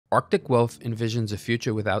Arctic Wolf envisions a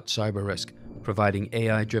future without cyber risk, providing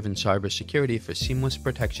AI-driven cybersecurity for seamless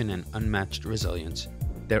protection and unmatched resilience.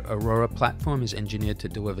 Their Aurora platform is engineered to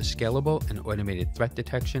deliver scalable and automated threat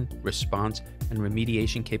detection, response, and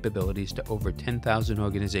remediation capabilities to over 10,000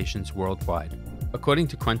 organizations worldwide. According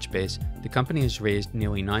to Crunchbase, the company has raised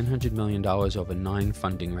nearly $900 million over 9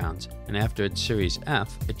 funding rounds, and after its Series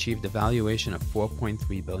F, achieved a valuation of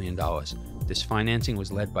 $4.3 billion. This financing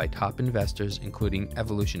was led by top investors, including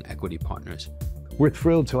Evolution Equity Partners. We're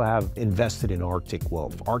thrilled to have invested in Arctic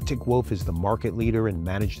Wolf. Arctic Wolf is the market leader in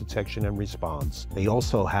managed detection and response. They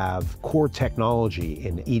also have core technology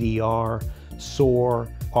in EDR, SOAR,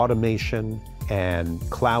 automation, and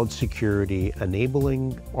cloud security,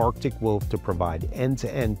 enabling Arctic Wolf to provide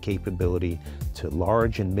end-to-end capability to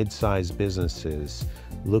large and mid-sized businesses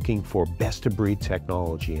looking for best-of-breed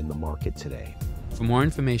technology in the market today. For more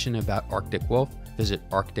information about Arctic Wolf, visit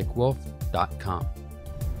arcticwolf.com.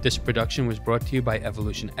 This production was brought to you by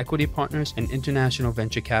Evolution Equity Partners, an international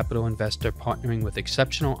venture capital investor partnering with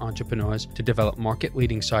exceptional entrepreneurs to develop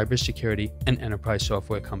market-leading cybersecurity and enterprise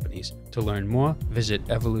software companies. To learn more, visit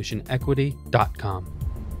evolutionequity.com.